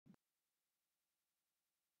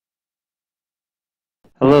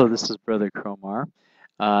Hello, this is Brother Cromar.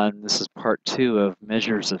 This is part two of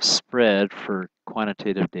measures of spread for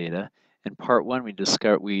quantitative data. In part one, we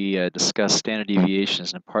discussed standard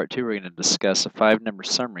deviations. In part two, we're going to discuss a five-number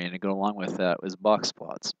summary, and to go along with that was box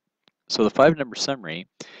plots. So the five-number summary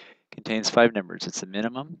contains five numbers. It's the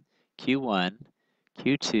minimum, Q1,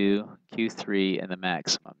 Q2, Q3, and the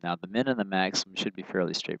maximum. Now, the min and the maximum should be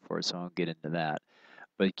fairly straightforward, so I won't get into that.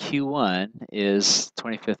 But Q1 is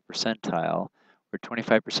 25th percentile, where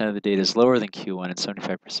 25% of the data is lower than Q1 and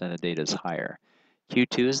 75% of the data is higher.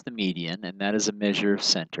 Q2 is the median, and that is a measure of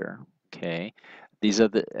center. Okay,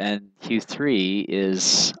 and Q3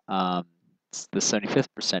 is the 75th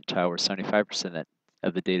percentile, where 75%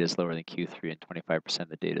 of the data is lower than Q3 and 25% of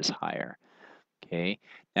the data is higher. Okay,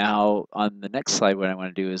 now on the next slide, what I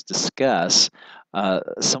want to do is discuss,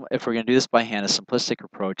 if we're going to do this by hand, a simplistic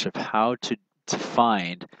approach of how to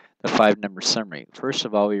find the five-number summary. First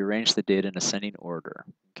of all, we arrange the data in ascending order.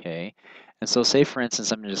 Okay, and so say for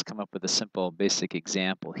instance, I'm going to just come up with a simple basic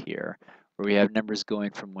example here, where we have numbers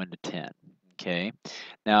going from 1 to 10. Okay,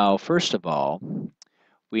 now first of all,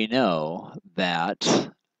 we know that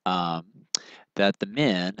that the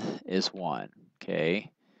min is 1.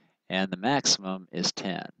 Okay, and the maximum is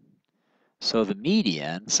 10. So the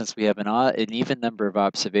median, since we have an even number of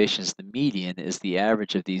observations, the median is the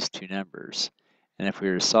average of these two numbers. And if we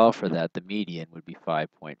were to solve for that, the median would be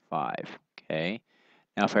 5.5. Okay.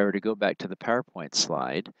 Now if I were to go back to the PowerPoint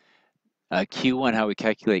slide, Q1, how we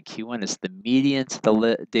calculate Q1 is the median to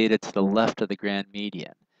the data to the left of the grand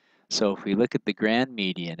median. So if we look at the grand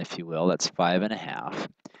median, if you will, that's 5.5.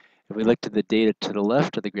 If we look to the data to the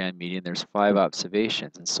left of the grand median, there's 5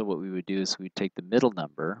 observations. And so what we would do is we'd take the middle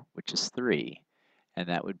number, which is 3, and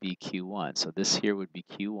that would be Q1. So this here would be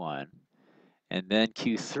Q1. And then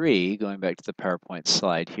Q3, going back to the PowerPoint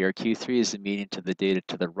slide here, Q3 is the median to the data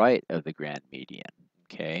to the right of the grand median.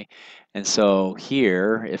 Okay, and so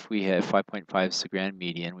here, if we have 5.5 is the grand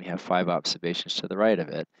median, we have 5 observations to the right of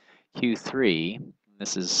it. Q3,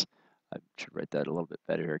 this is, I should write that a little bit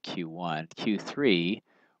better here, Q1. Q3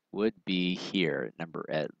 would be here,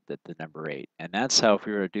 the number 8. And that's how, if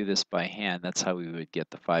we were to do this by hand, that's how we would get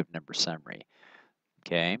the five-number summary.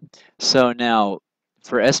 Okay, so now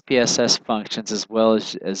for SPSS functions as well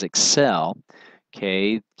as Excel,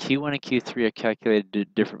 okay, Q1 and Q3 are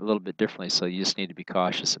calculated a little bit differently, so you just need to be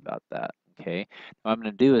cautious about that. Okay, what I'm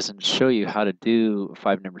going to do is I'm going to show you how to do a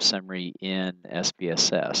five-number summary in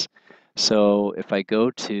SPSS. So if I go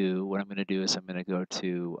to, what I'm going to do is I'm going to go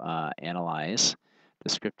to Analyze,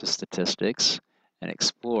 Descriptive Statistics, and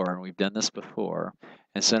Explore, and we've done this before.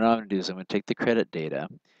 And so now what I'm going to do is I'm going to take the credit data,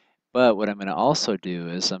 but what I'm going to also do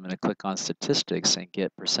is I'm going to click on Statistics and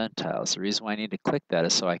get percentiles. The reason why I need to click that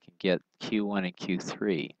is so I can get Q1 and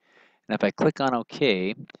Q3. And if I click on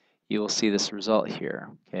OK, you will see this result here.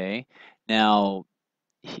 Okay. Now,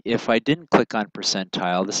 if I didn't click on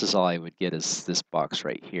percentile, this is all I would get is this box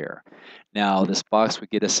right here. Now, this box would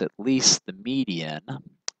get us at least the median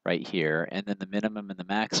right here, and then the minimum and the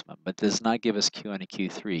maximum, but does not give us Q1 and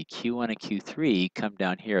Q3. Q1 and Q3 come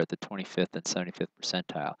down here at the 25th and 75th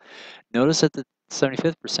percentile. Notice at the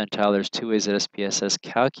 75th percentile, there's two ways that SPSS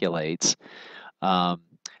calculates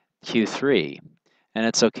Q3. And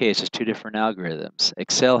it's okay, it's just two different algorithms.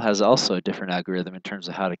 Excel has also a different algorithm in terms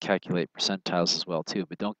of how to calculate percentiles as well too,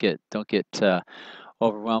 but don't get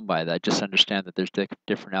overwhelmed by that. Just understand that there's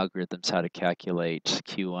different algorithms how to calculate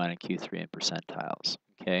Q1 and Q3 and percentiles.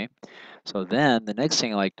 Okay, so then the next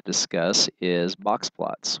thing I like to discuss is box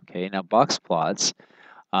plots. Okay, now box plots,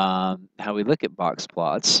 how we look at box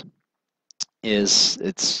plots is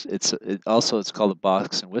it's called a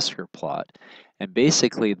box and whisker plot, and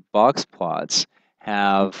basically box plots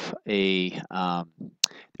have a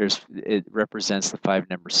it represents the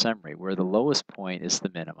five-number summary where the lowest point is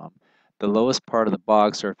the minimum. The lowest part of the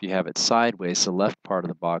box, or if you have it sideways, the left part of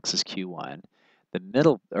the box is Q1. The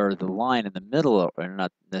middle, or the line in the middle, or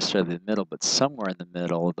not necessarily the middle, but somewhere in the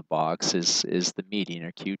middle of the box is the median,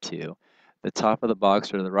 or Q2. The top of the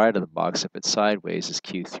box or the right of the box, if it's sideways, is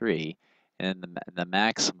Q3, and the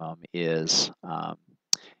maximum is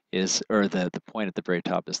the point at the very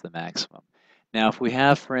top is the maximum. Now, if we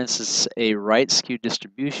have, for instance, a right skewed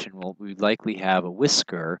distribution, well, we likely have a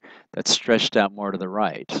whisker that's stretched out more to the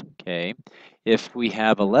right, okay? If we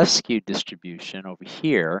have a left skewed distribution over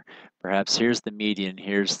here, perhaps here's the median,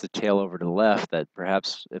 here's the tail over to the left, that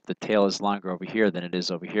perhaps if the tail is longer over here than it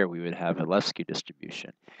is over here, we would have a left skewed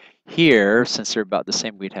distribution. Here, since they're about the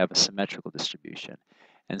same, we'd have a symmetrical distribution.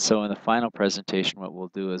 And so in the final presentation, what we'll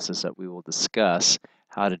do is that we will discuss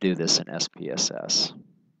how to do this in SPSS.